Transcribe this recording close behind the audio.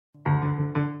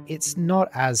it's not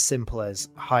as simple as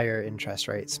higher interest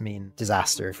rates mean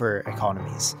disaster for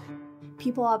economies.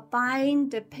 People are buying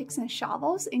the picks and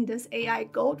shovels in this AI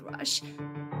gold rush.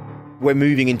 We're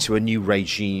moving into a new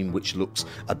regime which looks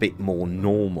a bit more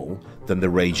normal than the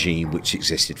regime which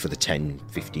existed for the 10,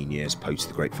 15 years post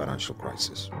the Great Financial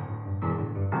Crisis.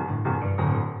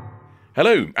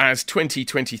 Hello. As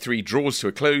 2023 draws to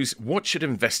a close, what should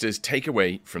investors take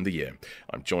away from the year?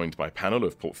 I'm joined by a panel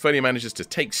of portfolio managers to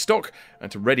take stock and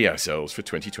to ready ourselves for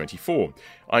 2024.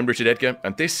 I'm Richard Edgar,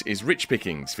 and this is Rich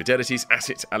Pickings, Fidelity's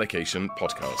Asset Allocation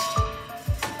Podcast.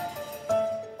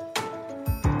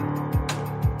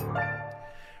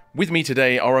 With me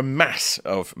today are a mass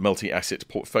of multi-asset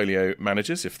portfolio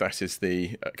managers, if that is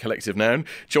the collective noun.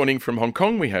 Joining from Hong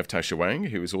Kong, we have Taoshia Wang,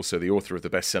 who is also the author of the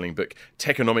best-selling book,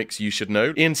 Techonomics You Should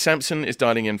Know. Ian Sampson is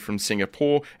dialing in from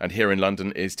Singapore, and here in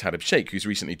London is Talib Sheikh, who's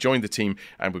recently joined the team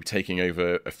and will be taking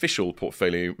over official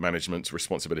portfolio management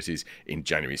responsibilities in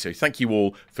January. So thank you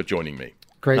all for joining me.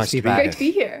 Great to be back. Great to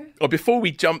be here. Well, before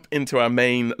we jump into our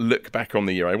main look back on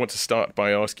the year, I want to start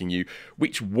by asking you,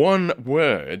 which one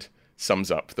word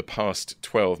sums up the past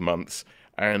 12 months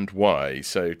and why?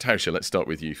 So, Taoshia, let's start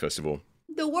with you first of all.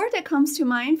 The word that comes to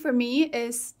mind for me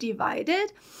is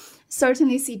divided.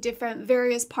 Certainly see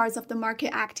various parts of the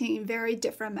market acting in very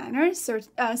different manners,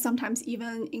 sometimes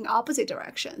even in opposite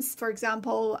directions. For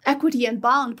example, equity and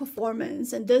bond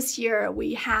performance. And this year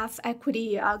we have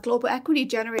global equity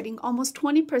generating almost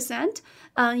 20%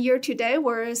 year to date,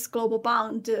 whereas global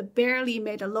bond barely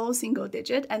made a low single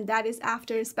digit. And that is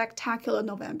after a spectacular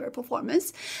November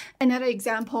performance. Another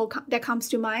example that comes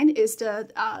to mind is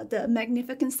the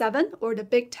Magnificent Seven or the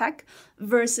big tech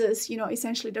versus,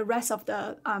 essentially the rest of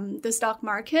the stock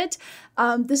market.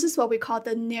 This is what we call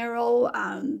the narrow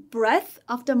breadth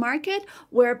of the market,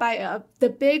 whereby the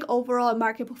big overall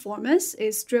market performance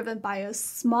is driven by a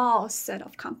small set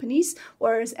of companies,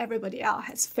 whereas everybody else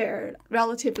has fared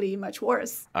relatively much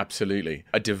worse. Absolutely.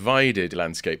 A divided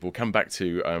landscape. We'll come back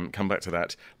to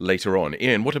that later on.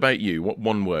 Ian, what about you? What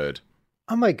one word?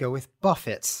 I might go with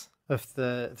Buffett of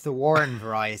the Warren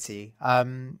variety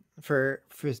for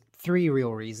three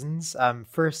real reasons.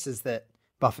 First is that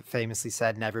Buffett famously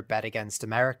said, never bet against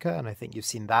America. And I think you've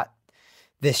seen that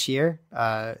this year,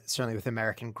 certainly with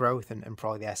American growth and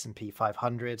probably the S&P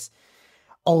 500.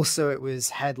 Also, it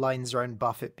was headlines around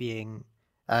Buffett taking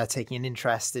an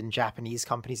interest in Japanese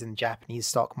companies in the Japanese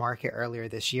stock market earlier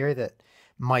this year that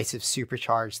might have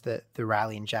supercharged the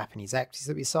rally in Japanese equities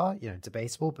that we saw.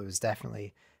 Debatable, but it was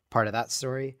definitely part of that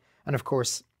story. And of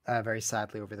course, very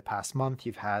sadly, over the past month,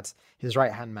 you've had his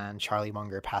right-hand man, Charlie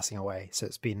Munger, passing away. So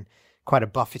it's been quite a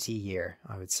Buffett-y year,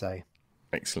 I would say.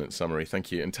 Excellent summary.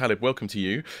 Thank you. And Talib, welcome to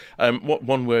you. What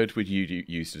one word would you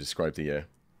use to describe the year?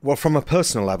 Well, from a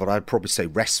personal level, I'd probably say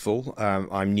restful.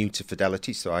 I'm new to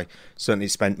Fidelity, so I certainly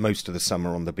spent most of the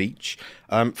summer on the beach.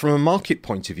 From a market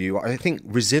point of view, I think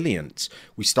resilient.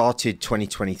 We started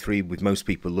 2023 with most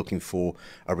people looking for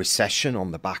a recession on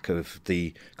the back of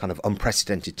the kind of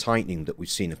unprecedented tightening that we've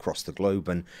seen across the globe.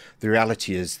 And the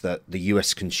reality is that the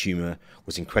US consumer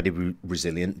was incredibly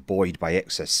resilient, buoyed by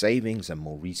excess savings and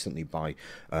more recently by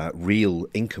real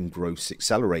income growth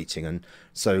accelerating. And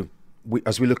so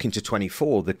as we look into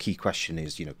 24, the key question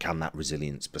is, can that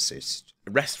resilience persist?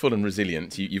 Restful and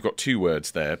resilient, you've got two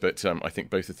words there, but I think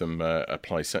both of them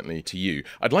apply certainly to you.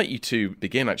 I'd like you to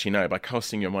begin actually now by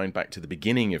casting your mind back to the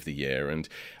beginning of the year. And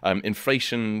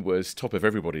inflation was top of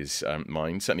everybody's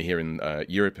mind, certainly here in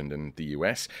Europe and in the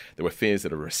US. There were fears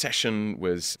that a recession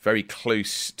was very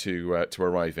close to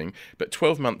arriving. But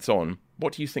 12 months on,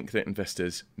 what do you think that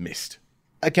investors missed?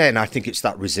 Again, I think it's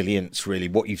that resilience, really.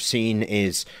 What you've seen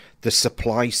is the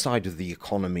supply side of the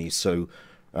economy. So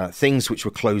things which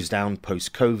were closed down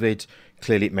post-COVID,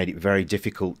 clearly it made it very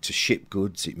difficult to ship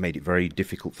goods. It made it very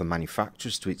difficult for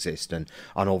manufacturers to exist. And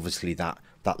obviously that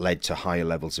led to higher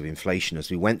levels of inflation. As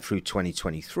we went through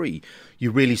 2023, you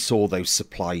really saw those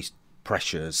supply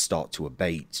pressures start to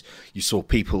abate. You saw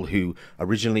people who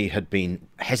originally had been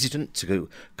hesitant to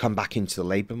come back into the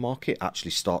labour market actually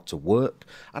start to work.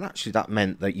 And actually that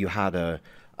meant that you had a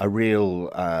real,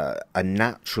 a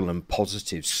natural and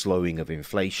positive slowing of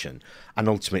inflation. And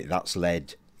ultimately that's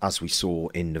led, as we saw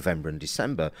in November and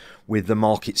December, with the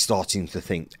market starting to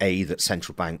think, A, that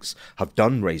central banks have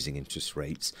done raising interest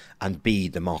rates, and B,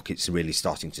 the market's really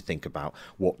starting to think about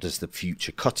what does the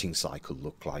future cutting cycle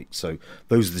look like. So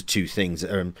those are the two things.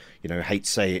 I hate to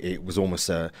say it was almost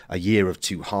a year of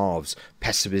two halves,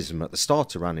 pessimism at the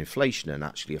start around inflation and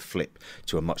actually a flip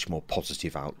to a much more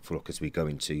positive outlook as we go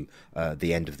into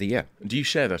the end of the year. Do you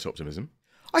share that optimism?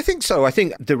 I think so. I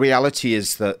think the reality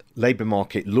is that labour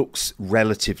market looks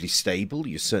relatively stable.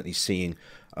 You're certainly seeing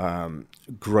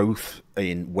growth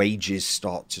in wages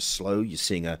start to slow. You're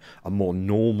seeing a more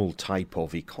normal type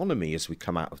of economy as we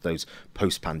come out of those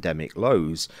post-pandemic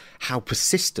lows. How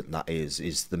persistent that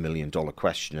is the million-dollar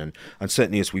question. And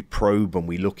certainly as we probe and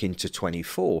we look into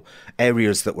 24,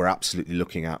 areas that we're absolutely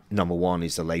looking at, number one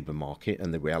is the labour market,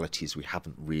 and the reality is we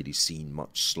haven't really seen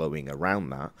much slowing around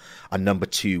that. And number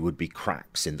two would be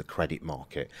cracks in the credit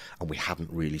market, and we haven't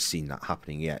really seen that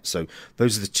happening yet. So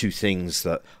those are the two things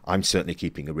that I'm certainly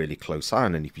keeping a really close eye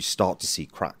on, and if you start to see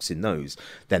cracks in those,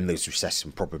 then those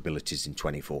recession probabilities in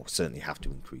 24 certainly have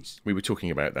to increase. We were talking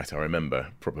about that, I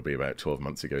remember, probably about 12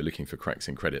 months ago, looking for cracks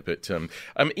in credit. But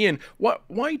Ian,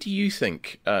 why do you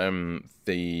think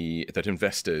that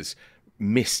investors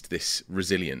missed this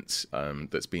resilience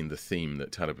that's been the theme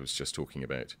that Taleb was just talking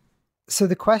about? So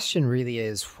the question really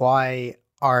is, why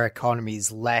are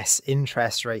economies less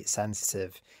interest rate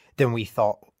sensitive than we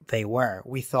thought they were?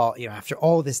 We thought, after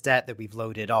all this debt that we've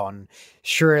loaded on,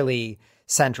 surely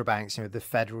central banks, the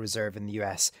Federal Reserve in the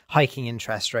US, hiking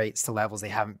interest rates to levels they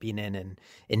haven't been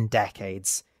in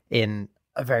decades in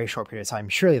a very short period of time,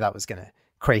 surely that was going to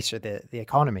crater the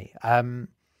economy. And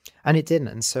it didn't.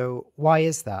 And so why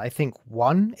is that? I think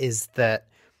one is that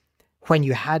when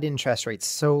you had interest rates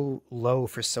so low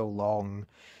for so long,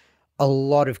 a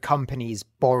lot of companies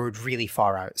borrowed really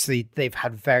far out. So they've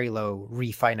had very low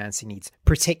refinancing needs,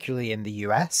 particularly in the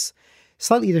US.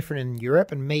 Slightly different in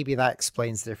Europe, and maybe that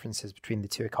explains the differences between the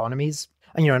two economies.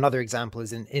 And, another example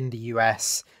is in the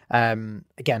US,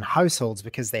 again, households,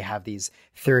 because they have these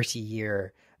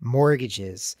 30-year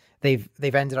mortgages, they've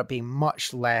ended up being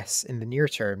much less in the near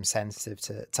term sensitive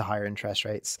to higher interest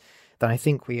rates than I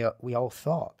think we all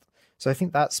thought. So I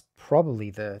think that's probably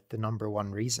the number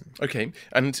one reason. Okay.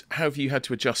 And how have you had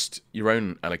to adjust your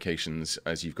own allocations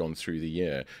as you've gone through the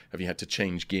year? Have you had to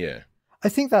change gear? I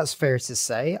think that's fair to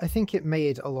say. I think it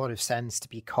made a lot of sense to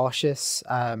be cautious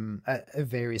at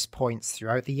various points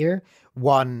throughout the year.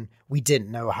 One, we didn't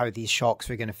know how these shocks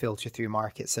were going to filter through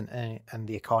markets and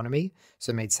the economy, so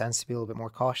it made sense to be a little bit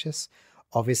more cautious.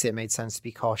 Obviously, it made sense to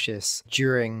be cautious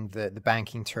during the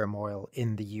banking turmoil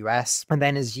in the US. And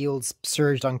then as yields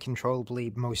surged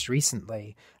uncontrollably most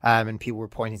recently, and people were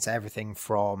pointing to everything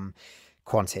from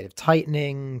quantitative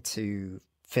tightening to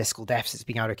fiscal deficits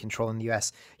being out of control in the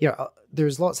US,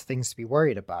 there's lots of things to be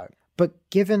worried about. But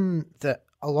given that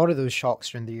a lot of those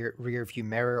shocks are in the rear view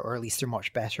mirror, or at least they're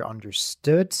much better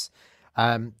understood,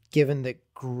 given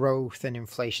that growth and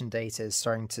inflation data is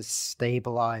starting to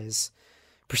stabilize,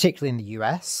 particularly in the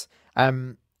US,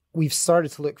 we've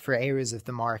started to look for areas of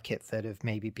the market that have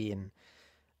maybe been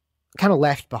kind of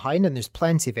left behind. And there's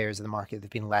plenty of areas of the market that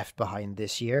have been left behind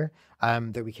this year,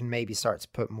 that we can maybe start to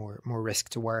put more risk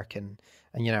to work and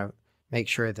make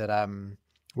sure that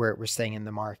we're staying in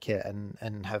the market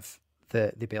and have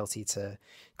the ability to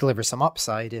deliver some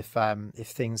upside if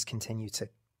things continue to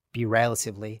be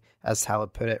relatively, as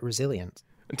Taleb put it, resilient.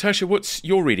 And Tasha, what's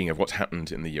your reading of what's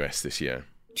happened in the US this year?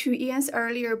 To Ian's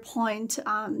earlier point,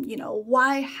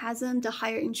 why hasn't the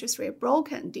higher interest rate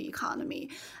broken the economy?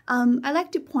 I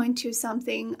like to point to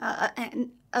something,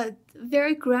 a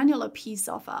very granular piece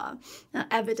of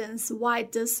evidence why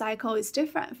this cycle is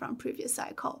different from previous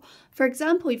cycle. For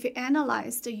example, if you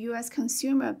analyze the U.S.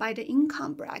 consumer by the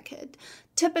income bracket,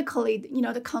 typically,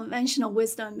 the conventional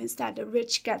wisdom is that the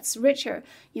rich gets richer.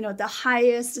 The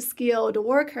highest skilled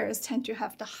workers tend to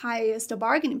have the highest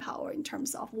bargaining power in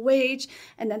terms of wage,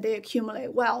 and then they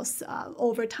accumulate wealth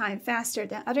over time faster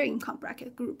than other income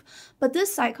bracket group. But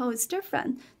this cycle is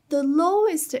different. The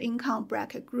lowest income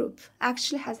bracket group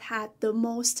actually has had the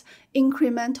most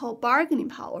incremental bargaining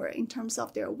power in terms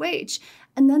of their wage.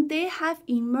 And then they have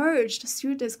emerged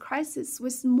through this crisis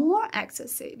with more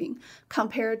excess saving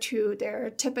compared to their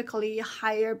typically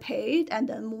higher paid and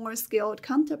then more skilled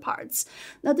counterparts.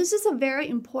 Now, this is a very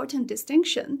important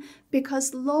distinction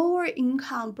because lower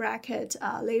income bracket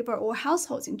labor or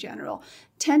households in general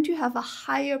tend to have a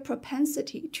higher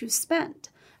propensity to spend.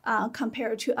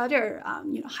 Compared to other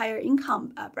higher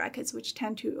income brackets, which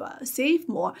tend to save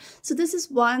more. So this is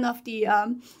one of the,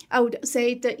 I would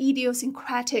say, the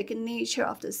idiosyncratic nature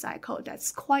of the cycle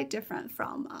that's quite different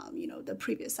from, the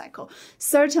previous cycle.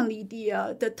 Certainly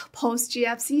the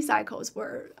post-GFC cycles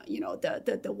where,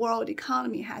 the world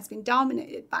economy has been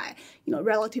dominated by,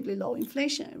 relatively low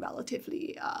inflation and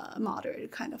relatively moderate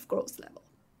kind of growth level.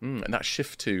 And that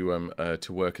shift to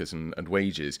workers and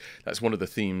wages, that's one of the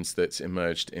themes that's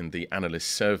emerged in the analyst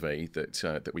survey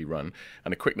that we run.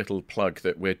 And a quick little plug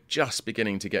that we're just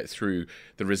beginning to get through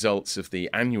the results of the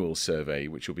annual survey,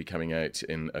 which will be coming out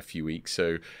in a few weeks.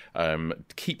 So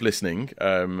keep listening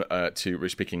to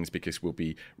Rich Pickings, because we'll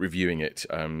be reviewing it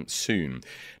soon.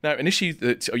 Now, an issue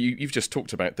that you've just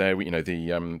talked about there,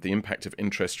 the impact of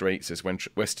interest rates as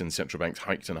Western central banks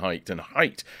hiked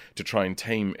to try and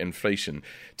tame inflation.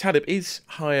 Taleb, is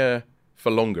higher for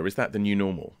longer? Is that the new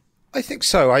normal? I think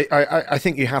so. I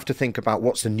think you have to think about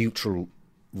what's the neutral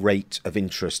rate of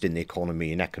interest in the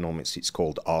economy. In economics, it's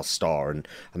called R star, and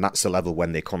that's the level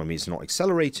when the economy is not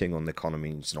accelerating or the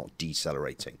economy is not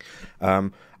decelerating.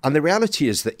 And the reality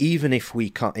is that even if we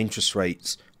cut interest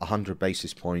rates 100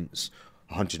 basis points,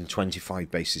 125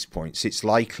 basis points, it's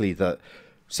likely that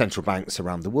central banks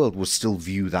around the world will still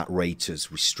view that rate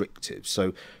as restrictive.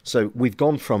 So we've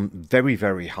gone from very,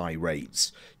 very high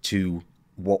rates to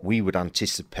what we would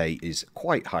anticipate is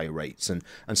quite high rates, and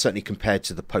certainly compared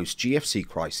to the post-GFC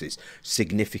crisis,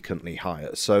 significantly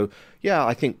higher. So yeah,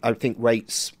 I think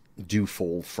rates do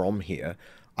fall from here.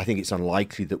 I think it's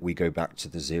unlikely that we go back to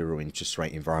the zero interest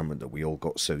rate environment that we all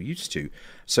got so used to.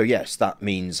 So yes, that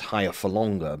means higher for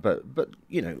longer, but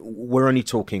we're only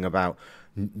talking about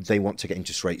they want to get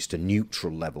interest rates to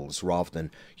neutral levels rather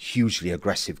than hugely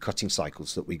aggressive cutting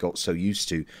cycles that we got so used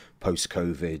to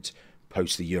post-COVID,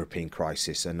 post the European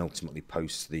crisis, and ultimately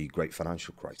post the great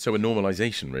financial crisis. So a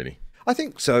normalization, really? I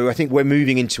think so. I think we're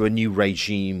moving into a new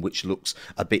regime which looks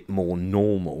a bit more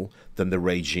normal than the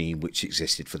regime which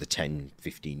existed for the 10,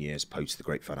 15 years post the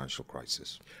great financial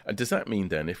crisis. And does that mean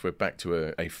then, if we're back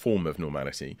to a form of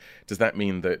normality, does that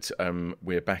mean that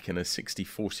we're back in a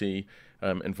 60-40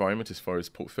 environment as far as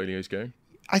portfolios go?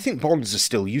 I think bonds are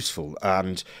still useful,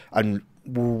 and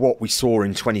what we saw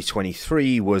in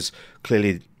 2023 was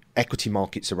clearly equity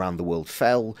markets around the world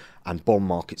fell and bond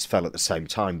markets fell at the same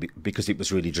time because it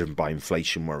was really driven by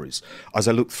inflation worries. As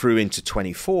I look through into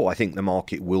 24, I think the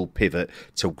market will pivot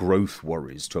to growth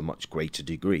worries to a much greater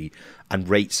degree, and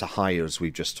rates are higher, as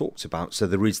we've just talked about. So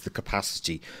there is the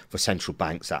capacity for central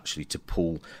banks actually to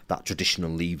pull that traditional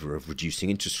lever of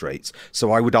reducing interest rates.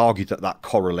 So I would argue that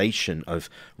correlation of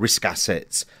risk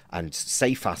assets and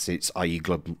safe assets, i.e.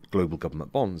 global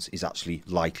government bonds, is actually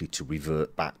likely to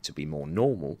revert back to be more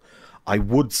normal. I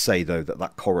would say, though,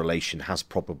 that correlation has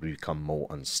probably become more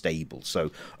unstable.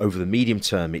 So over the medium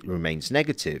term, it remains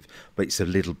negative, but it's a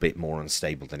little bit more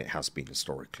unstable than it has been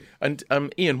historically. And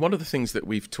Ian, one of the things that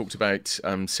we've talked about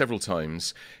several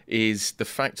times is the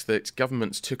fact that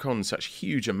governments took on such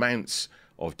huge amounts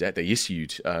of debt. They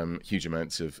issued huge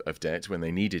amounts of debt when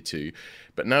they needed to.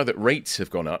 But now that rates have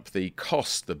gone up, the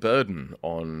cost, the burden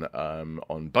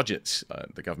on budgets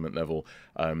at the government level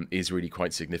is really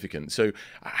quite significant. So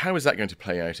how is that going to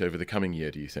play out over the coming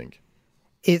year, do you think?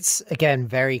 It's, again,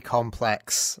 very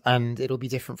complex, and it'll be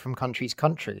different from country to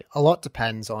country. A lot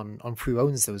depends on who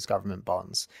owns those government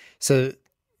bonds. So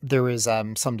there was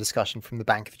some discussion from the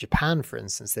Bank of Japan, for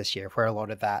instance, this year, where a lot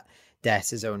of that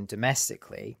debt is owned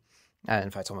domestically.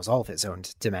 In fact, almost all of it's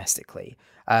owned domestically,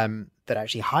 that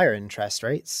actually higher interest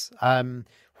rates,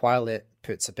 while it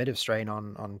puts a bit of strain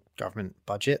on government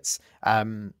budgets,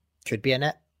 could be a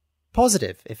net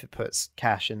positive if it puts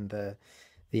cash in the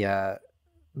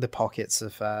pockets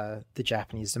of the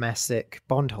Japanese domestic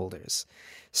bondholders.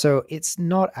 So it's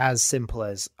not as simple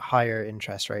as higher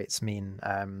interest rates mean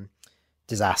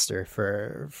disaster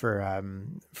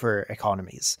for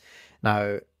economies.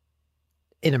 Now,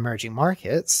 in emerging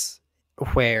markets,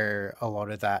 where a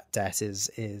lot of that debt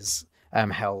is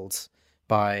held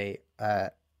by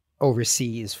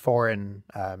overseas foreign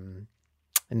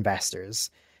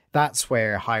investors, that's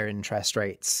where higher interest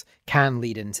rates can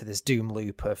lead into this doom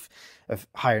loop of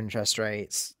higher interest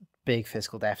rates, big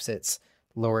fiscal deficits,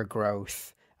 lower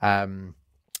growth,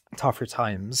 tougher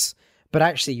times. But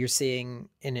actually, you're seeing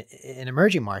in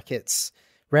emerging markets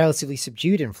relatively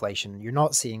subdued inflation. You're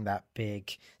not seeing that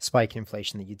big spike in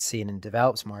inflation that you'd see in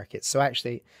developed markets. So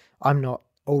actually, I'm not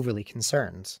overly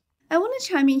concerned. I want to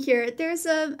chime in here. There's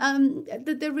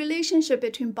the relationship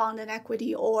between bond and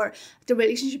equity, or the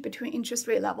relationship between interest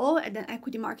rate level and then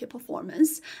equity market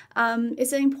performance.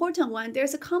 It's an important one.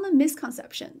 There's a common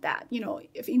misconception that,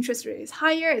 if interest rate is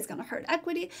higher, it's going to hurt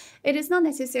equity. It is not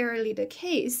necessarily the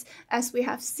case, as we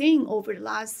have seen over the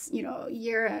last,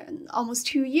 year and almost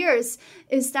 2 years,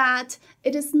 is that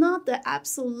it is not the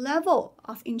absolute level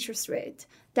of interest rate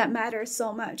that matters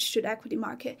so much to the equity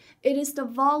market. It is the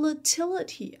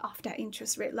volatility of that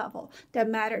interest rate level that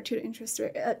matter to the interest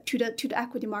rate to the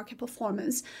equity market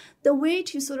performance. The way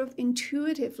to sort of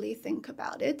intuitively think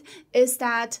about it is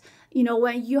that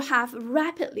when you have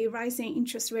rapidly rising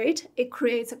interest rate, it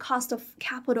creates a cost of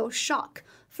capital shock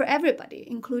for everybody,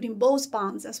 including both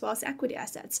bonds as well as equity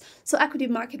assets. So equity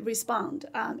market respond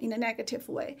in a negative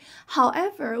way.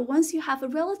 However, once you have a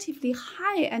relatively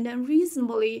high and then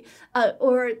reasonably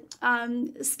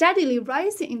steadily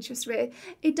rising interest rate,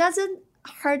 it doesn't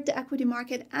hurt the equity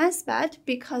market as bad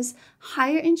because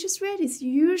higher interest rate is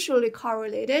usually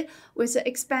correlated with the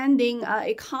expanding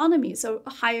economy, so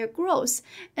higher growth,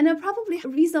 and a probably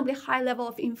reasonably high level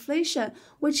of inflation,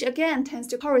 which again tends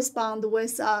to correspond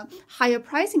with higher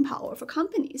pricing power for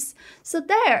companies. So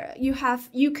there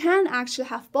you can actually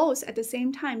have both at the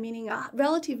same time, meaning a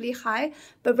relatively high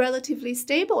but relatively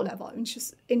stable level of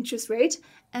interest rate,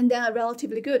 and then a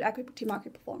relatively good equity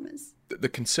market performance. The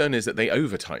concern is that they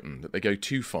over-tighten, that they go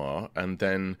too far and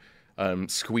then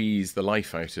squeeze the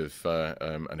life out of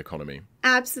an economy.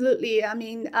 Absolutely. I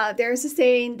mean, there's a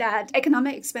saying that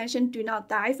economic expansion do not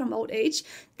die from old age.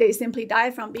 They simply die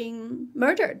from being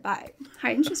murdered by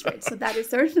high interest rates. So that is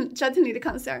certainly the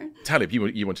concern. Talib,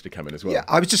 you wanted to come in as well. Yeah,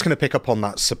 I was just going to pick up on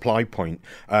that supply point.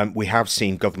 We have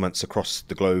seen governments across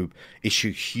the globe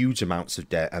issue huge amounts of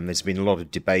debt, and there's been a lot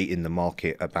of debate in the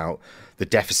market about the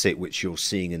deficit which you're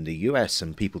seeing in the US,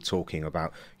 and people talking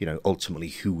about, ultimately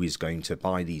who is going to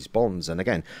buy these bonds. And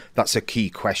again, that's a key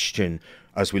question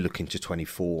as we look into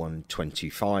 24 and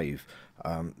 25.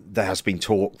 There has been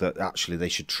talk that actually they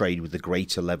should trade with a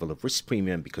greater level of risk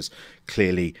premium because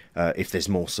clearly if there's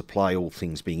more supply, all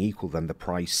things being equal, then the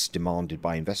price demanded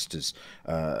by investors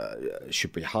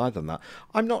should be higher than that.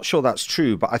 I'm not sure that's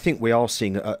true, but I think we are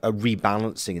seeing a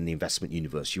rebalancing in the investment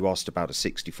universe. You asked about a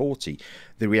 60-40.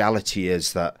 The reality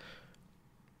is that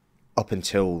up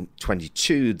until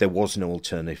 22, there was no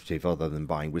alternative other than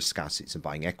buying risk assets and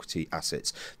buying equity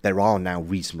assets. There are now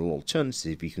reasonable alternatives.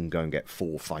 You can go and get 4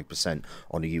 or 5%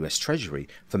 on a US Treasury.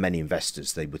 For many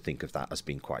investors, they would think of that as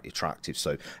being quite attractive.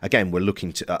 So again, we're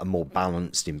looking to a more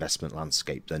balanced investment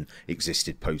landscape than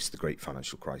existed post the Great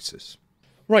Financial Crisis.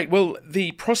 Right, well,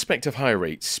 the prospect of higher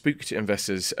rates spooked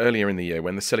investors earlier in the year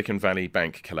when the Silicon Valley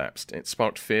Bank collapsed. It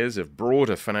sparked fears of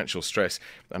broader financial stress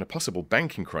and a possible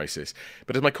banking crisis.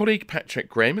 But as my colleague Patrick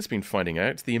Graham has been finding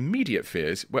out, the immediate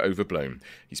fears were overblown.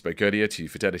 He spoke earlier to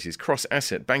Fidelity's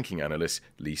cross-asset banking analyst,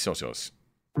 Lee Sotos.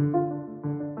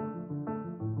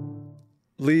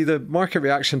 Lee, the market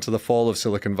reaction to the fall of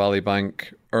Silicon Valley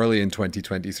Bank early in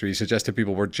 2023 suggested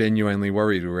people were genuinely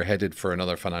worried we were headed for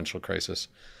another financial crisis.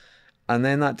 And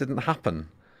then that didn't happen.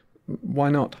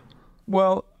 Why not?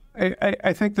 Well,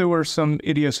 I think there were some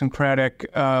idiosyncratic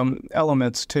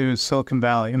elements to Silicon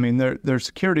Valley. I mean, their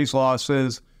securities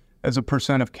losses as a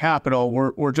percent of capital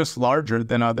were just larger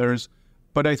than others.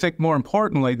 But I think more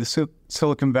importantly, the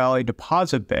Silicon Valley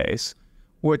deposit base,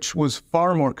 which was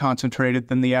far more concentrated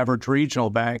than the average regional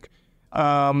bank,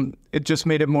 it just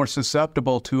made it more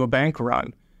susceptible to a bank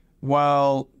run.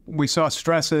 While we saw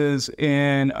stresses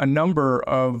in a number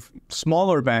of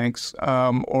smaller banks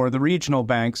or the regional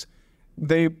banks,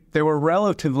 they were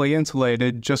relatively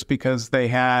insulated just because they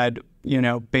had,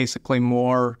 basically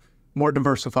more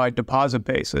diversified deposit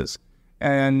bases.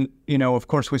 And, of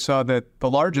course, we saw that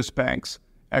the largest banks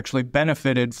actually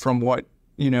benefited from what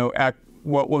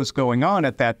was going on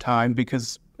at that time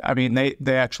because, they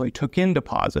actually took in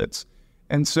deposits.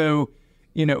 And so,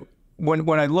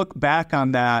 when I look back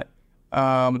on that,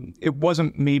 it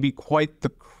wasn't maybe quite the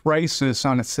crisis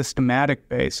on a systematic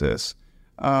basis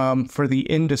for the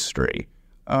industry,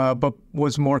 but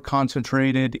was more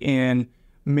concentrated in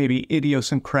maybe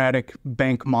idiosyncratic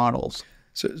bank models.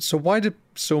 So why did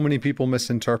so many people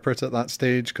misinterpret at that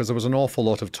stage? Because there was an awful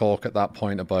lot of talk at that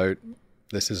point about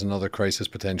this is another crisis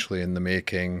potentially in the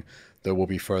making, there will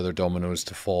be further dominoes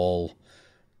to fall,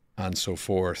 and so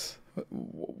forth.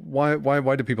 Why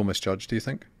do people misjudge, do you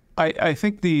think? I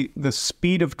think the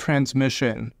speed of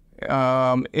transmission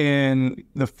in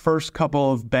the first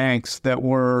couple of banks that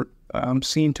were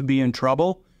seen to be in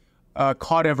trouble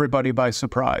caught everybody by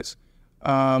surprise.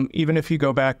 Even if you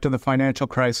go back to the financial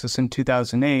crisis in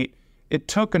 2008, it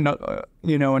took a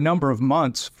number of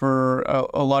months for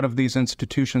a lot of these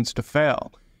institutions to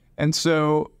fail. And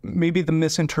so maybe the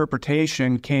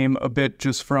misinterpretation came a bit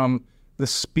just from the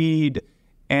speed,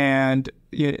 and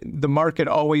the market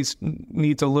always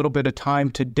needs a little bit of time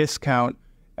to discount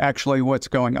actually what's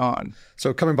going on.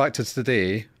 So coming back to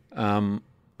today,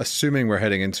 assuming we're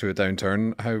heading into a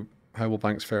downturn, how will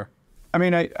banks fare?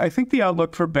 I think the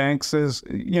outlook for banks is,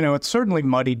 it's certainly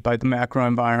muddied by the macro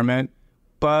environment.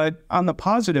 But on the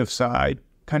positive side,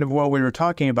 kind of what we were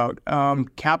talking about,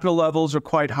 capital levels are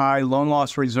quite high, loan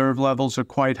loss reserve levels are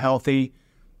quite healthy.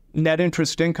 Net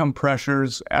interest income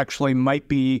pressures actually might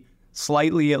be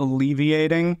slightly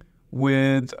alleviating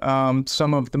with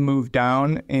some of the move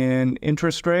down in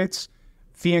interest rates.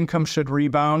 Fee income should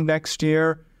rebound next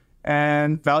year,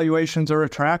 and valuations are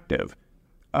attractive.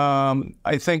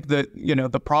 I think that,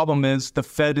 the problem is the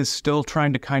Fed is still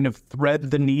trying to kind of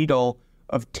thread the needle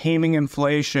of taming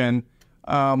inflation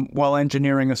while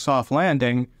engineering a soft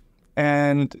landing.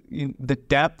 And the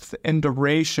depth and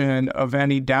duration of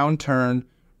any downturn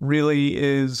really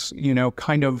is,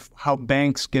 kind of how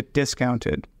banks get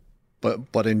discounted.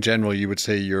 But in general, you would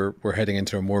say we're heading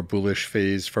into a more bullish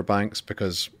phase for banks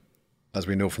because, as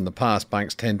we know from the past,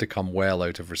 banks tend to come well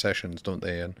out of recessions, don't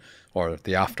they? Or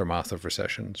the aftermath of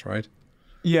recessions, right?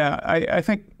 Yeah, I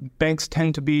think banks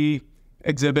tend to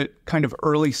exhibit kind of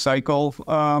early cycle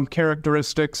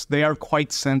characteristics. They are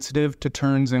quite sensitive to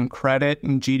turns in credit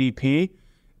and GDP.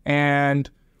 And,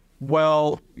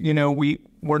 we're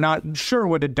not sure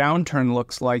what a downturn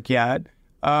looks like yet,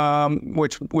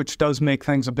 which does make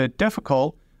things a bit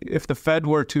difficult. If the Fed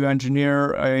were to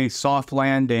engineer a soft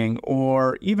landing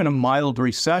or even a mild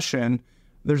recession,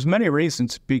 there's many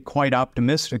reasons to be quite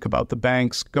optimistic about the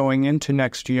banks going into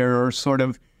next year, or sort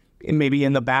of maybe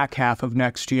in the back half of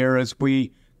next year as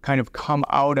we kind of come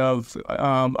out of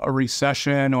a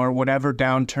recession or whatever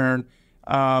downturn.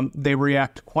 They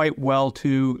react quite well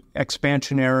to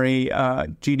expansionary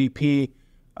GDP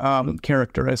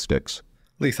characteristics.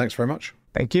 Lee, thanks very much.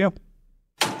 Thank you.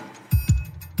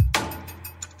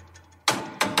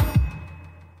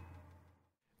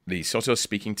 Lee Sotos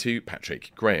speaking to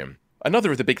Patrick Graham.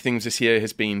 Another of the big things this year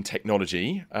has been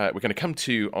technology. We're going to come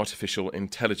to artificial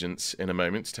intelligence in a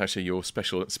moment. Tasha, your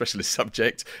specialist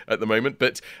subject at the moment.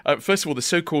 But first of all, the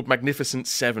so-called Magnificent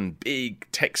Seven,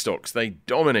 big tech stocks, they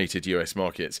dominated US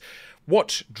markets.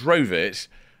 What drove it?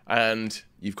 And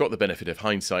you've got the benefit of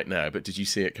hindsight now, but did you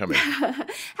see it coming?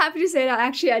 Happy to say that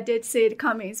actually I did see it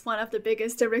coming. It's one of the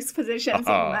biggest risk positions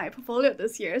in my portfolio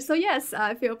this year. So yes,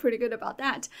 I feel pretty good about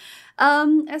that.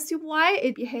 As to why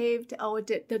it behaved or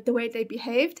the way they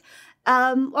behaved,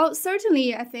 well,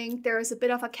 certainly I think there is a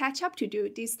bit of a catch up to do.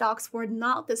 These stocks were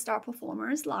not the star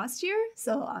performers last year,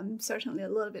 so certainly a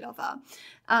little bit of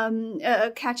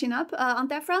a catching up on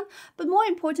that front. But more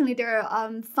importantly, there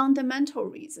are fundamental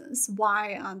reasons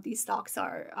why these stocks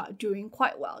are doing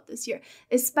quite well this year,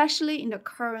 especially in the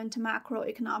current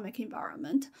macroeconomic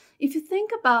environment. If you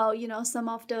think about, some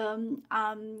of the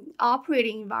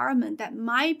operating environment that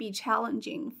might be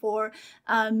challenging for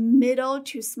middle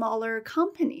to smaller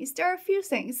companies, there are a few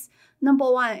things.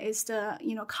 Number one is the,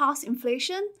 cost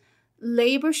inflation,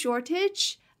 labor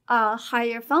shortage,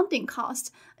 higher funding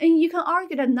costs. And you can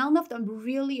argue that none of them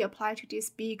really apply to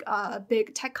these big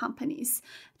tech companies.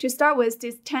 To start with,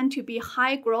 these tend to be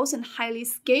high growth and highly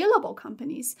scalable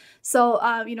companies. So,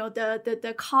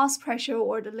 the cost pressure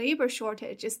or the labor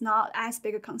shortage is not as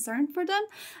big a concern for them.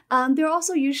 They're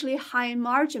also usually high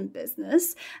margin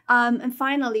business. And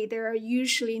finally, they're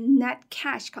usually net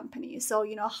cash companies. So,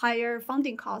 higher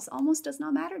funding costs almost does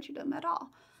not matter to them at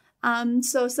all.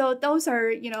 So those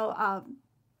are,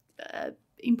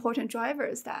 important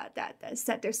drivers that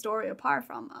set their story apart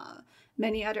from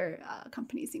many other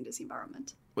companies in this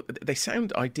environment. Well, they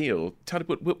sound ideal.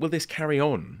 Will this carry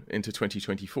on into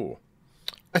 2024?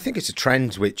 I think it's a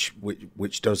trend which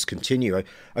does continue.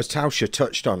 As Tauscher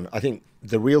touched on, I think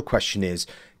the real question is,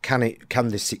 can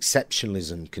this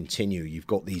exceptionalism continue? You've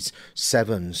got these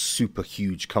 7 super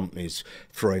huge companies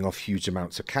throwing off huge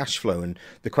amounts of cash flow, and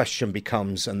the question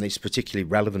becomes, and it's particularly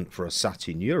relevant for us sat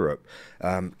in Europe,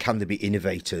 can there be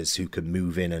innovators who can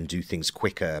move in and do things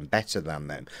quicker and better than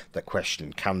them? That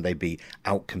question, can they be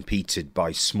outcompeted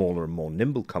by smaller and more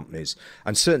nimble companies?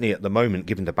 And certainly at the moment,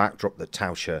 given the backdrop that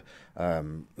Tauscher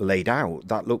laid out,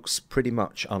 that looks pretty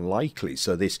much unlikely.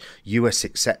 So this US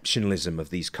exceptionalism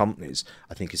of these companies,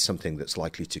 I think, is something that's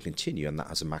likely to continue, and that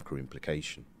has a macro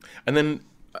implication. And then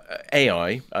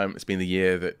AI, it's been the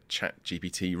year that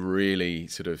ChatGPT really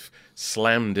sort of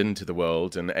slammed into the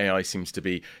world, and AI seems to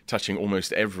be touching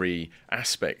almost every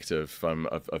aspect of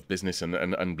business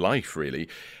and life, really.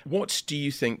 What do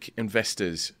you think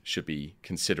investors should be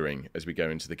considering as we go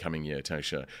into the coming year,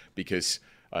 Tauscher? Because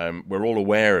we're all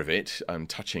aware of it,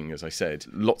 touching, as I said,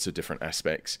 lots of different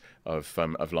aspects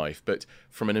of life. But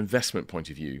from an investment point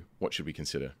of view, what should we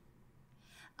consider?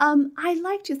 I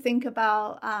like to think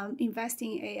about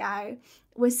investing in AI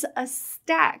with a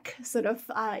stack sort of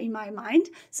in my mind.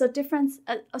 So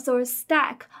a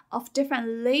stack of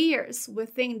different layers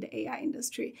within the AI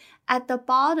industry. At the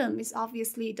bottom is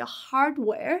obviously the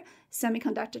hardware,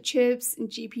 semiconductor chips and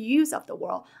GPUs of the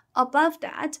world. Above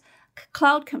that,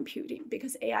 cloud computing,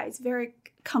 because AI is very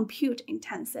compute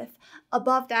intensive.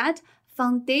 Above that,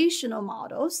 foundational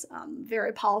models,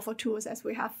 very powerful tools as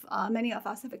we have, many of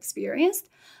us have experienced.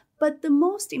 But the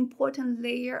most important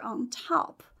layer on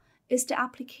top is the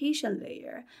application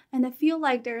layer. And I feel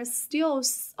like there's still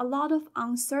a lot of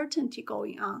uncertainty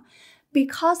going on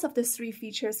because of the three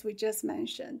features we just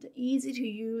mentioned. Easy to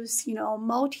use,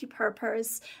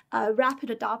 multi-purpose, rapid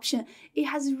adoption. It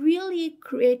has really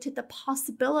created the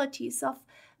possibilities of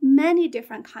many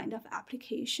different kind of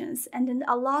applications, and then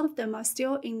a lot of them are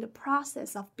still in the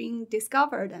process of being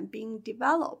discovered and being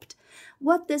developed.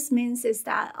 What this means is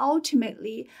that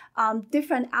ultimately,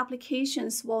 different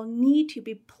applications will need to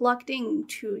be plugged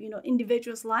into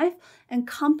individuals' life and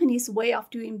companies' way of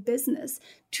doing business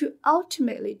to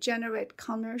ultimately generate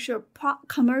commercial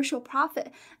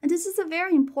profit. And this is a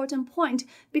very important point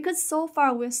because so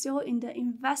far we're still in the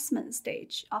investment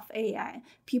stage of AI.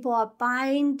 People are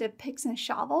buying the picks and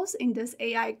shovels in this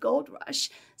AI gold rush.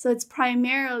 So it's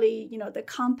primarily, the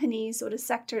companies or the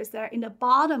sectors that are in the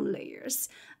bottom layers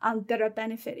that are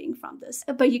benefiting from this.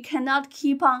 But you cannot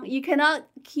keep on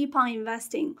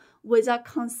investing without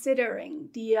considering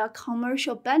the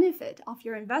commercial benefit of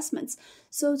your investments.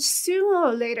 So sooner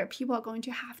or later, people are going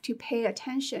to have to pay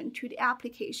attention to the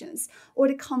applications or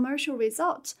the commercial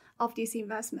results of these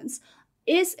investments.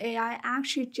 Is AI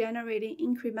actually generating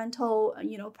incremental,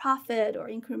 profit or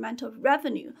incremental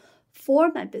revenue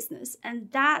for my business?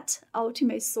 And that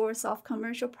ultimate source of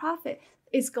commercial profit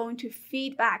is going to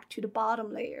feed back to the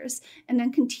bottom layers and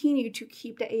then continue to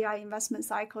keep the AI investment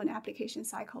cycle and application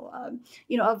cycle,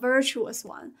 a virtuous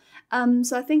one.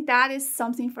 So I think that is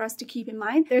something for us to keep in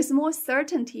mind. There's more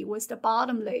certainty with the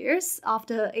bottom layers of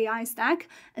the AI stack,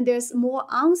 and there's more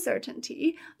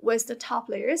uncertainty with the top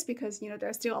layers because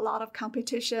there's still a lot of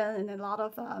competition and a lot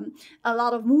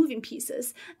of moving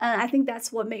pieces. And I think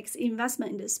that's what makes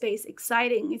investment in this space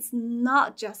exciting. It's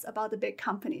not just about the big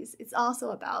companies. It's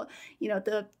also about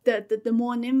the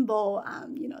more nimble,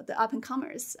 the up and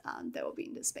comers that will be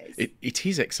in this space. It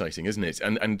is exciting, isn't it?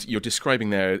 And you're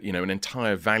describing there, an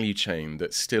entire value chain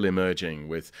that's still emerging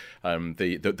with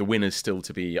the winners still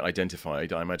to be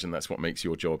identified. I imagine that's what makes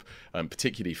your job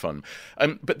particularly fun.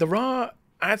 But there are,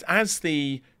 as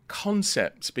the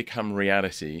concepts become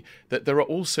reality, that there are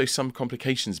also some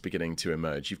complications beginning to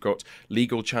emerge. You've got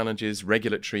legal challenges,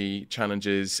 regulatory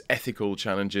challenges, ethical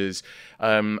challenges,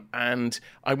 and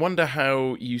I wonder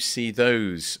how you see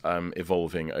those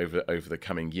evolving over the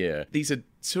coming year. These are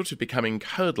sort of becoming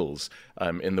hurdles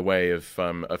in the way of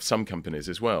some companies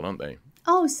as well, aren't they?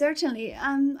 Oh, certainly.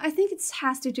 I think it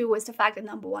has to do with the fact that,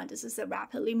 number one, this is a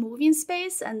rapidly moving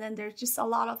space, and then there's just a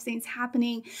lot of things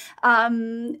happening.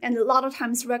 And a lot of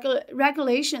times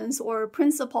regulations or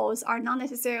principles are not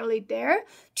necessarily there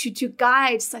to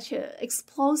guide such an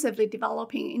explosively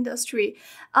developing industry.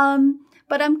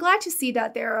 But I'm glad to see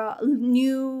that there are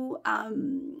new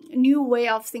way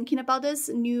of thinking about this,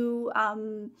 new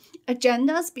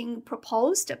agendas being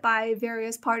proposed by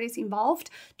various parties involved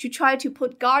to try to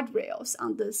put guardrails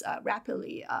on this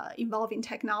rapidly evolving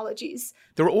technologies.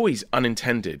 There are always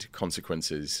unintended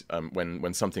consequences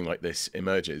when something like this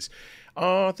emerges.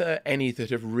 Are there any that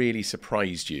have really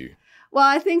surprised you? Well,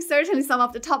 I think certainly some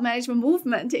of the top management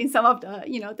movement in some of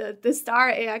the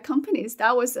star AI companies,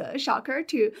 that was a shocker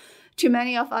to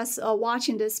many of us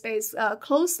watching this space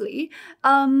closely.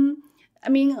 There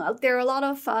are a lot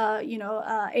of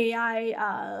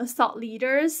AI thought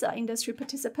leaders, industry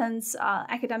participants,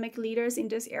 academic leaders in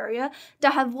this area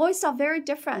that have voiced out very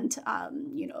different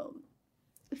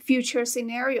future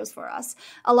scenarios for us.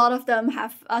 A lot of them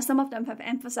some of them have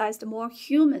emphasized a more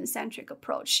human-centric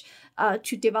approach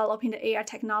to developing the AI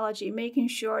technology, making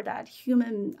sure that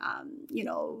human,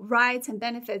 rights and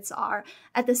benefits are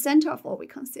at the center of what we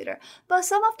consider. But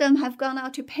some of them have gone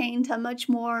out to paint a much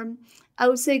more, I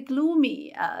would say,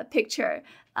 gloomy picture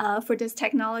for this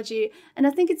technology. And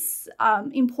I think it's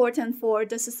important for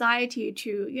the society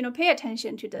to, pay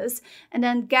attention to this and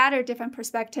then gather different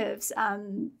perspectives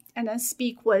and then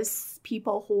speak with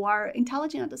people who are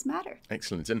intelligent on this matter.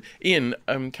 Excellent. And Ian,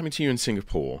 coming to you in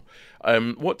Singapore,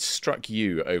 what struck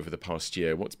you over the past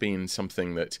year? What's been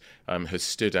something that has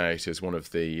stood out as one of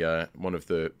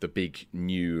the big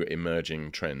new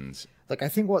emerging trends? Look, I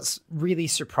think what's really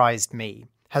surprised me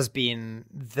has been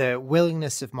the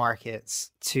willingness of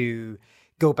markets to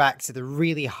go back to the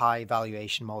really high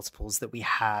valuation multiples that we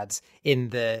had in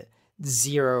the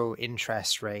zero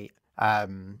interest rate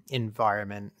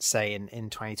environment, say in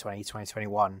 2020,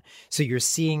 2021. So you're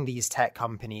seeing these tech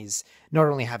companies not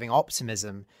only having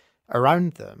optimism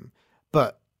around them,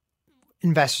 but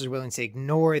investors are willing to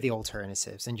ignore the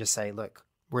alternatives and just say, look,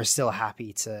 we're still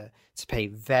happy to pay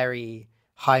very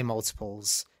high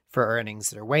multiples for earnings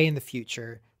that are way in the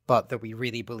future, but that we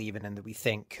really believe in and that we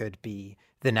think could be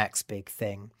the next big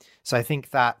thing. So I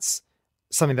think that's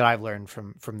something that I've learned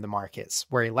from the markets.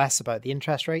 Worry less about the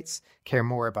interest rates, care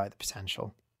more about the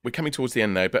potential. We're coming towards the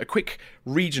end now, but a quick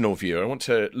regional view. I want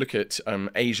to look at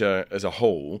Asia as a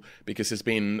whole, because there's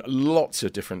been lots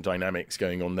of different dynamics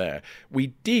going on there. We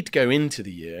did go into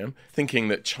the year thinking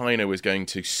that China was going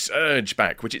to surge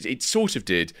back, which it sort of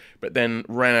did, but then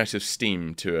ran out of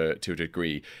steam to a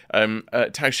degree.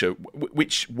 Tausche,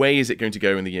 which way is it going to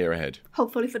go in the year ahead?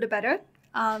 Hopefully for the better.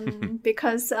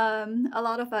 Because a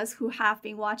lot of us who have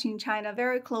been watching China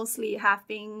very closely have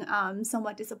been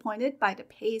somewhat disappointed by the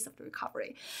pace of the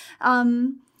recovery.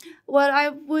 What I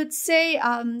would say,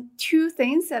 two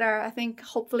things that are, I think,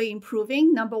 hopefully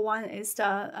improving. Number one is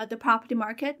the property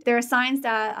market. There are signs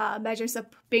that measures are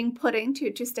being put in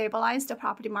to stabilize the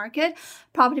property market.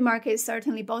 Property market is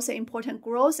certainly both an important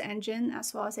growth engine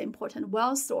as well as an important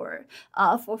wealth store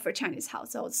for Chinese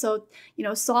households. So,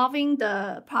 solving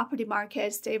the property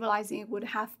market, stabilizing it would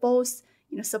have both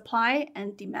supply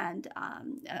and demand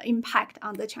impact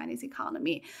on the Chinese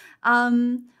economy.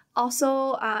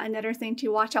 Also, another thing to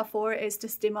watch out for is the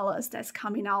stimulus that's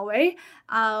coming our way.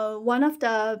 One of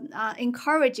the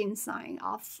encouraging signs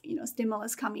of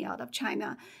stimulus coming out of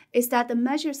China is that the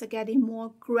measures are getting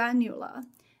more granular,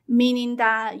 meaning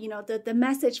that the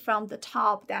message from the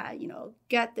top that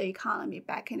get the economy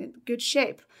back in good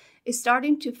shape is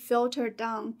starting to filter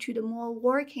down to the more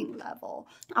working level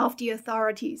of the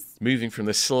authorities. Moving from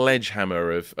the sledgehammer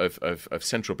of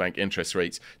central bank interest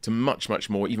rates to much, much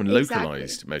more even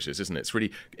localized measures, isn't it? It's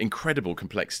really incredible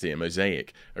complexity and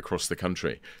mosaic across the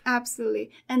country.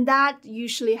 Absolutely. And that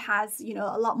usually has,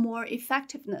 a lot more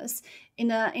effectiveness in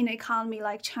an economy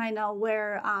like China,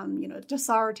 where the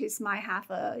authorities might have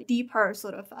a deeper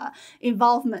sort of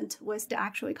involvement with the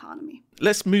actual economy.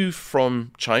 Let's move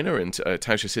from China and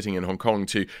Tausche sitting in Hong Kong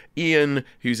to Ian,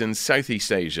 who's in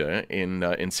Southeast Asia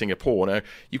in Singapore. Now,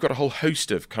 you've got a whole host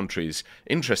of countries,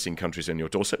 interesting countries on your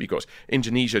doorstep. You've got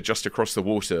Indonesia just across the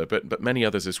water, but many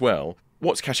others as well.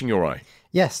 What's catching your eye?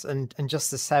 Yes, and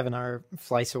just a 7-hour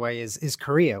flight away is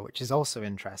Korea, which is also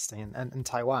interesting, and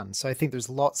Taiwan. So I think there's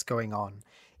lots going on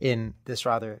in this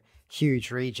rather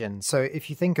huge region. So if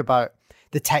you think about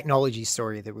the technology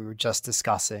story that we were just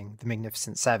discussing, the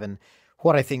Magnificent Seven,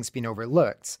 what I think's been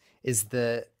overlooked is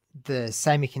the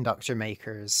semiconductor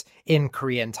makers in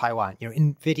Korea and Taiwan.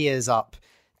 Nvidia is up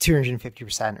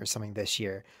 250% or something this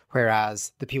year,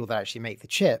 whereas the people that actually make the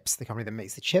chips, the company that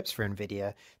makes the chips for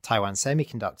Nvidia, Taiwan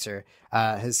Semiconductor,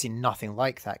 has seen nothing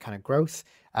like that kind of growth.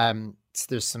 So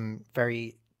there's some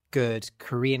very good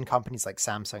Korean companies like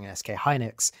Samsung and SK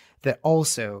Hynix that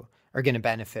also are going to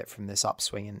benefit from this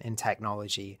upswing in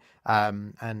technology,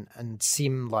 and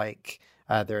seem like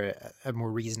they're at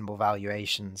more reasonable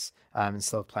valuations, and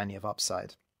still have plenty of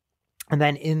upside. And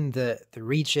then in the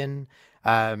region,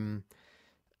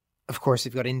 of course,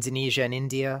 we've got Indonesia and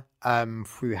India,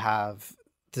 who have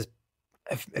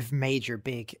major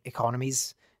big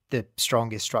economies, the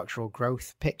strongest structural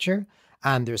growth picture.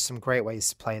 And there's some great ways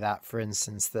to play that. For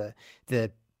instance,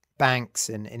 the banks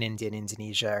in India and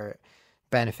Indonesia are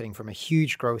benefiting from a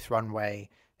huge growth runway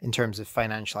in terms of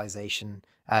financialization,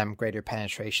 greater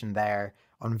penetration there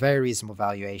on very reasonable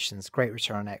valuations, great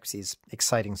return on equities,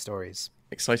 exciting stories.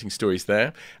 Exciting stories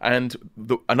there. And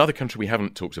another country we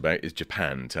haven't talked about is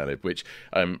Japan, Talib, which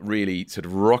really sort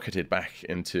of rocketed back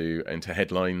into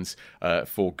headlines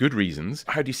for good reasons.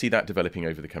 How do you see that developing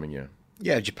over the coming year?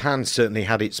 Yeah, Japan certainly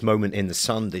had its moment in the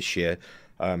sun this year,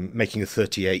 making a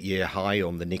 38-year high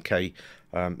on the Nikkei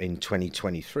in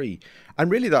 2023.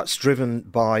 And really that's driven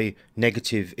by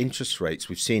negative interest rates.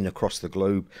 We've seen across the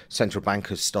globe central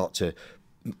bankers start to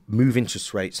move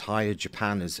interest rates higher.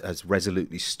 Japan has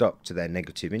resolutely stuck to their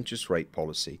negative interest rate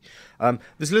policy.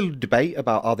 There's a little debate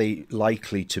about are they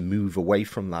likely to move away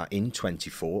from that in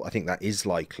 24. I think that is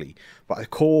likely. But a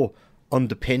core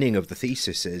underpinning of the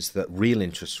thesis is that real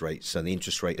interest rates and the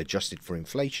interest rate adjusted for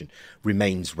inflation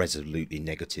remains resolutely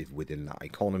negative within that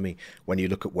economy. When you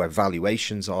look at where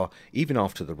valuations are, even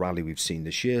after the rally we've seen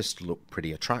this year, still look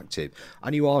pretty attractive.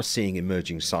 And you are seeing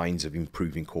emerging signs of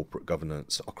improving corporate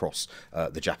governance across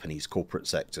the Japanese corporate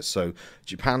sector. So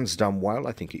Japan's done well.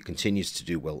 I think it continues to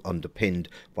do well, underpinned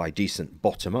by decent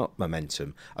bottom-up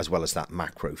momentum, as well as that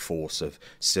macro force of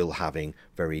still having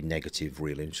very negative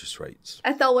real interest rates.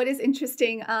 I thought what is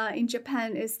interesting in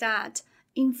Japan is that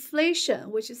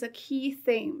inflation, which is a key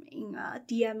theme in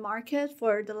DN market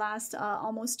for the last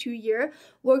almost 2 years,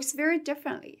 works very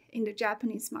differently in the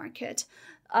Japanese market.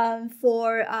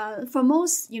 For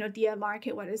most DN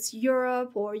market, whether it's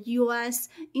Europe or US,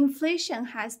 inflation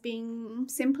has been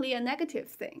simply a negative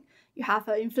thing. You have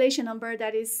an inflation number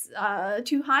that is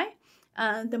too high.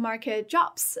 The market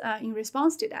drops in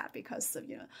response to that because of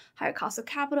higher cost of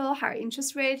capital, higher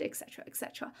interest rate, etc.,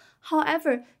 etc.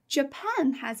 However,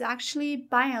 Japan has actually,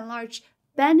 by and large,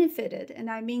 benefited, and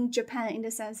I mean Japan in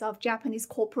the sense of Japanese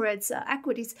corporates'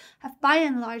 equities have by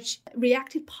and large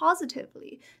reacted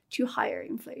positively to higher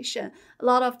inflation. A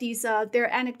lot of these, there are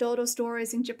anecdotal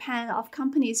stories in Japan of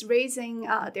companies raising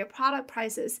their product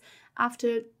prices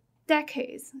after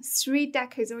decades, 3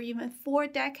 decades, or even 4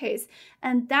 decades.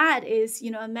 And that is,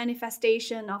 a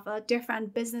manifestation of a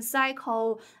different business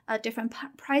cycle, a different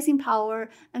pricing power,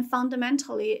 and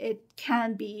fundamentally, it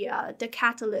can be the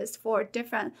catalyst for a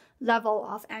different level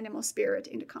of animal spirit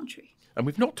in the country. And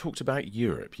we've not talked about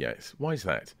Europe yet. Why is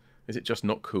that? Is it just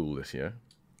not cool this year?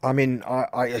 I mean,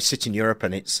 I sit in Europe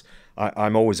and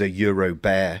I'm always a Euro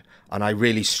bear, and I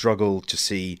really struggle to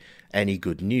see any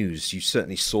good news. You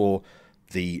certainly saw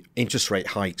the interest rate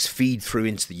hikes feed through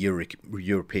into the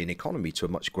European economy to a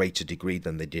much greater degree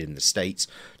than they did in the States.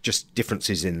 Just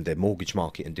differences in the mortgage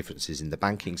market and differences in the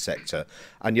banking sector,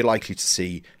 and you're likely to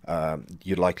see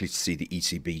the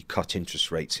ECB cut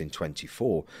interest rates in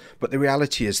 24. But the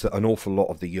reality is that an awful lot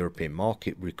of the European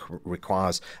market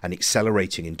requires an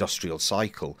accelerating industrial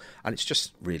cycle, and it's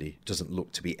just really doesn't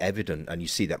look to be evident. And you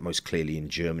see that most clearly in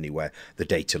Germany, where the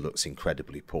data looks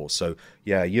incredibly poor. So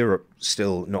yeah, Europe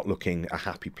still not looking a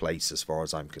happy place as far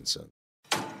as I'm concerned.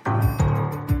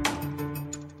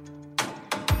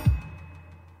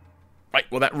 Right,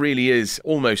 well, that really is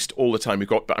almost all the time we've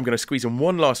got, but I'm going to squeeze in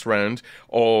one last round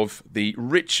of the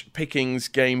Rich Pickings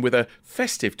game with a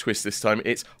festive twist this time.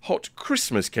 It's hot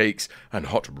Christmas cakes and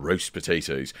hot roast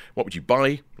potatoes. What would you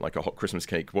buy like a hot Christmas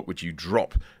cake? What would you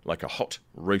drop like a hot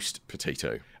roast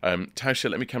potato? Tauscher,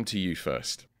 let me come to you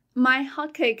first. My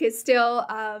hot cake is still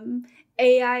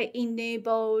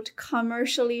AI-enabled,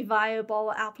 commercially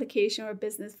viable application or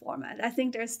business format. I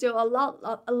think there's still a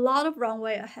lot of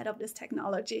runway ahead of this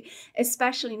technology,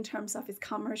 especially in terms of its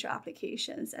commercial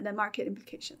applications and the market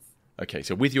implications. Okay,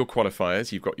 so with your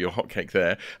qualifiers, you've got your hot cake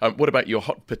there. What about your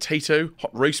hot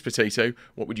roast potato?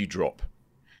 What would you drop?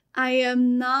 I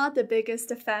am not the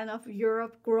biggest fan of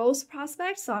Europe growth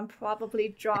prospects, so I'm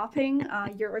probably dropping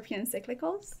European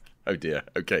cyclicals. Oh dear.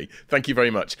 Okay. Thank you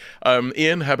very much.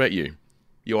 Ian, how about you?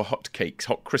 Your hot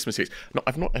Christmas cakes. No,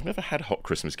 I've never had hot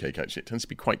Christmas cake, actually. It tends to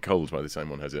be quite cold by the time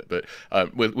one has it, but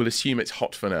we'll assume it's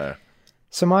hot for now.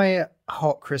 So my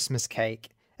hot Christmas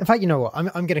cake, in fact, you know what? I'm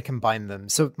going to combine them.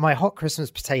 So my hot Christmas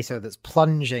potato that's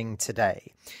plunging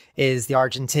today is the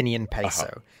Argentinian peso.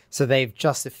 Uh-huh. So they've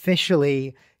just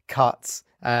officially cut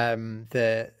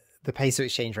the peso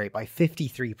exchange rate by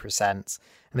 53%.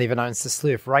 And they've announced a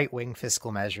slew of right-wing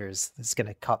fiscal measures that's going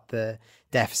to cut the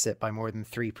deficit by more than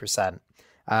 3%.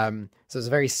 So it's a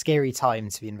very scary time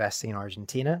to be investing in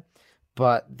Argentina.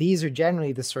 But these are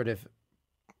generally the sort of,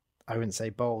 I wouldn't say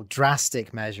bold,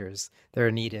 drastic measures that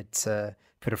are needed to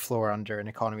put a floor under an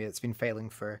economy that's been failing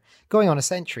for going on a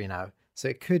century now. So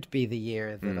it could be the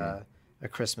year that a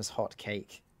Christmas hot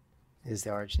cake is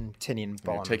the Argentinian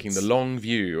bond. Taking the long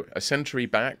view, a century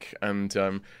back, and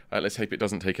let's hope it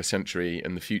doesn't take a century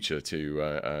in the future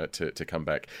to come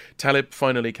back. Talib,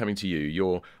 finally coming to you.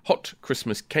 Your hot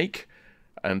Christmas cake,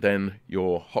 and then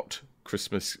your hot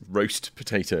Christmas roast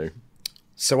potato.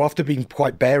 So after being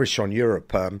quite bearish on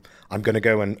Europe, I'm going to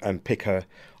go and pick a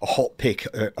hot pick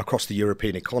across the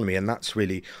European economy, and that's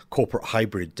really corporate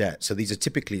hybrid debt. So these are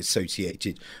typically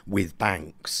associated with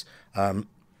banks.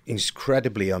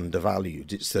 Incredibly undervalued.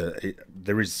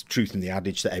 There is truth in the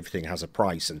adage that everything has a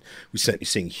price, and we're certainly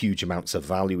seeing huge amounts of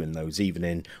value in those, even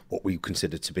in what we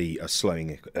consider to be a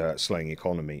slowing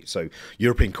economy. So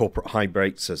European corporate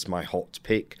hybrids as my hot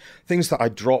pick. Things that I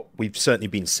drop, we've certainly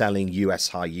been selling US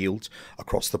high yield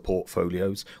across the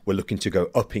portfolios. We're looking to go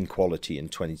up in quality in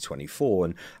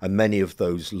 2024, and many of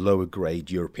those lower grade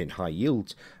European high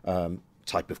yield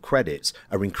type of credits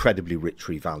are incredibly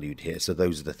richly valued here. So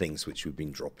those are the things which we've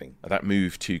been dropping. That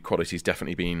move to quality has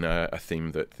definitely been a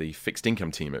theme that the fixed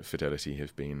income team at Fidelity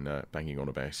have been banging on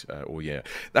about all year.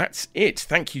 That's it.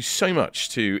 Thank you so much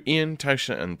to Ian,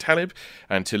 Tauscher and Talib,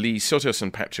 and to Lee Sotos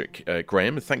and Patrick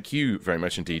Graham. Thank you very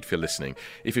much indeed for listening.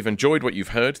 If you've enjoyed what you've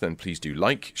heard, then please do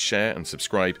like, share and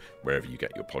subscribe wherever you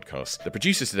get your podcasts. The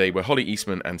producers today were Holly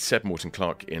Eastman and Seb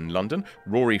Morton-Clark in London,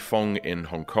 Rory Fong in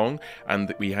Hong Kong,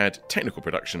 and we had technical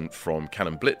production from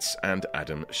Callum Blitz and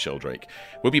Adam Sheldrake.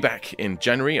 We'll be back in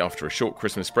January after a short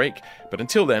Christmas break, but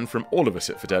until then, from all of us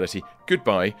at Fidelity,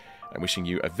 goodbye, and wishing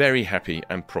you a very happy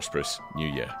and prosperous new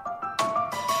year.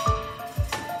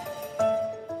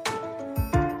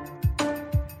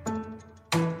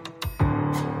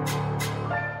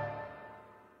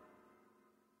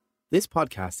 This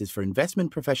podcast is for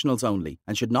investment professionals only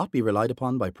and should not be relied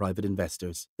upon by private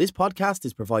investors. This podcast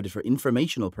is provided for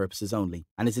informational purposes only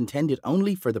and is intended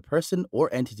only for the person or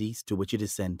entities to which it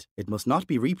is sent. It must not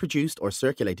be reproduced or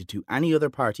circulated to any other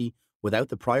party without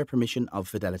the prior permission of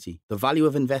Fidelity. The value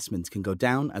of investments can go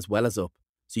down as well as up,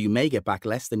 so you may get back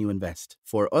less than you invest.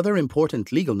 For other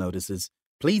important legal notices,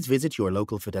 please visit your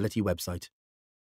local Fidelity website.